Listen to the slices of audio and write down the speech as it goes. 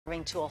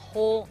to a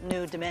whole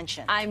new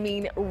dimension. I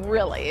mean,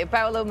 really.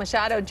 Paolo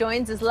Machado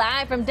joins us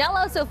live from Del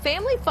Oso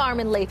Family Farm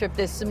in Lathrop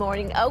this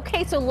morning.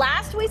 Okay, so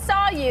last we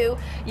saw you,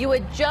 you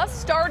had just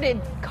started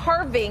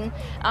carving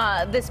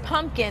this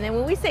pumpkin. And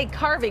when we say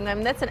carving, I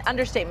mean, that's an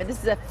understatement.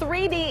 This is a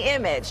 3D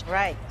image.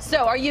 Right. So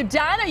are you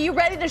done? Are you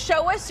ready to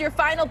show us your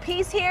final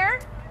piece here?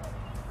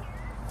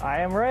 I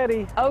am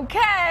ready.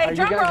 Okay. Are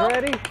you guys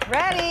ready?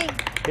 Ready.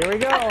 Here we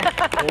go.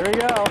 Here we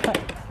go.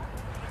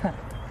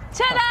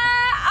 Ta-da!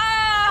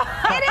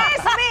 It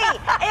is me.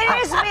 It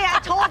is me. I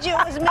told you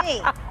it was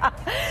me.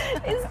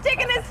 He's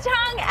sticking his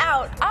tongue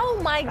out. Oh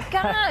my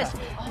gosh.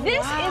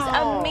 This is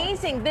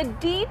amazing. The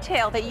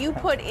detail that you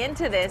put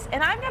into this.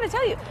 And I've got to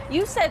tell you,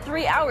 you said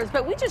 3 hours,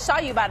 but we just saw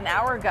you about an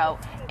hour ago.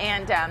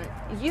 And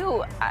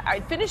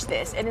I finished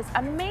this, and it's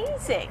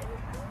amazing.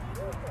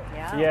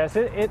 Yeah. Yes,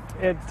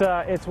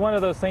 it's one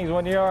of those things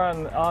when you're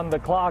on the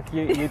clock,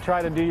 you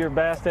try to do your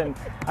best, and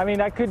I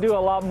mean I could do a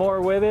lot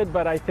more with it,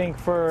 but I think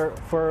for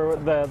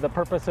the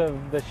purpose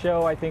of the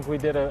show, I think we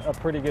did a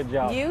pretty good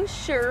job. You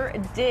sure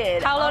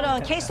did. Paolo,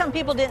 in case some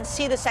people didn't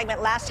see the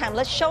segment last time,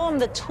 let's show them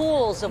the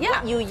tools of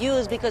what you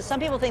use, because some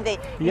people think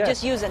you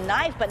just use a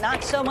knife, but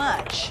not so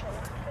much.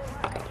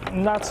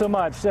 Not so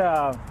much.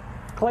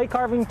 Clay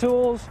carving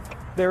tools.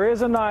 There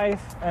is a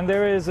knife, and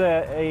there is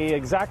a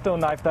X-Acto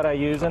knife that I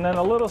use, and then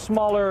a little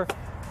smaller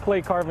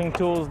clay carving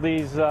tools.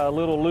 These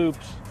little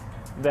loops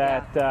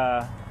that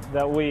I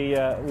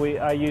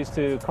use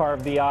to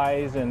carve the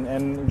eyes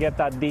and get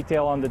that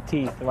detail on the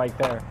teeth right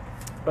there.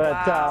 But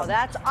wow,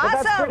 that's awesome!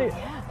 But that's pretty,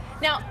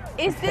 Now,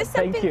 is this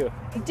something?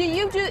 Thank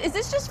you. Is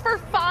this just for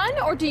fun,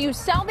 or do you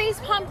sell these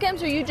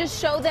pumpkins, or you just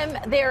show them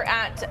there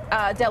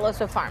at Del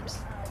Oso Farms?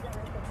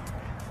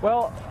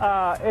 Well,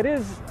 it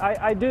is.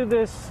 I do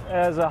this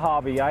as a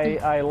hobby.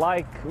 I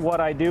like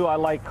what I do. I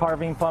like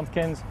carving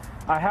pumpkins.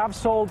 I have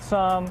sold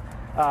some.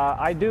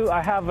 I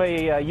have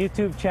a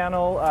YouTube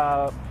channel,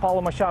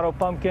 Paolo Machado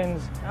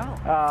Pumpkins,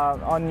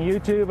 on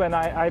YouTube, and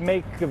I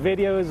make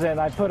videos and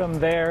I put them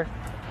there.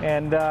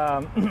 And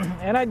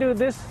and I do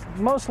this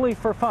mostly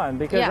for fun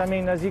because I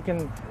mean, as you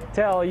can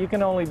tell, you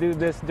can only do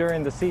this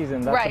during the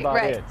season. That's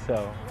about it.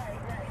 So.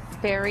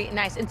 Very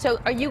nice. And so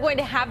are you going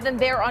to have them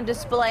there on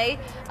display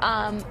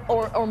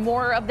or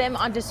more of them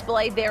on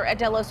display there at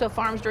Del Oso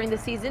Farms during the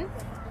season?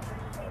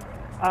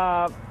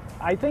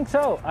 I think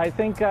so. I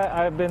think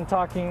I've been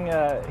talking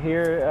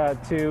here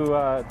to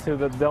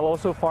the Del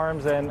Oso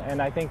Farms,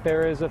 and I think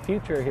there is a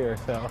future here.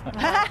 So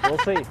we'll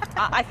see.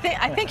 I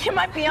think you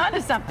might be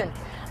onto something.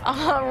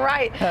 All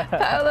right,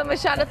 Paolo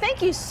Machado,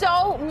 thank you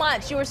so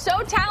much. You were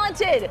so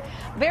talented.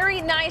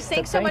 Very nice.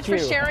 Thanks so much for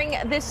sharing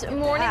this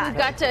morning. We've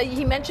got,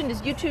 he mentioned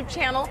his YouTube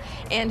channel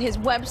and his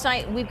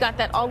website. We've got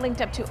that all linked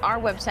up to our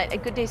website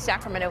at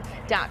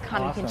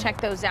gooddaysacramento.com. You can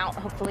check those out,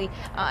 hopefully,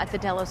 at the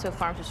Del Oso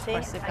Farms. Which, of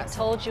course, they've got. I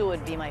told you it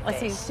would be my face. Let's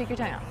see, stick your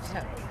tongue out.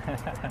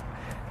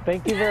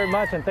 Thank you very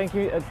much, and thank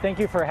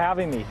you for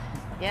having me.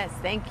 Yes,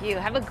 thank you.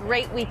 Have a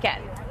great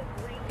weekend.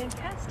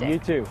 Fantastic. You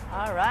too.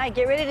 All right,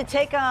 get ready to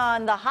take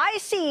on the high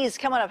seas.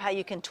 Coming up, how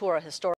you can tour a historic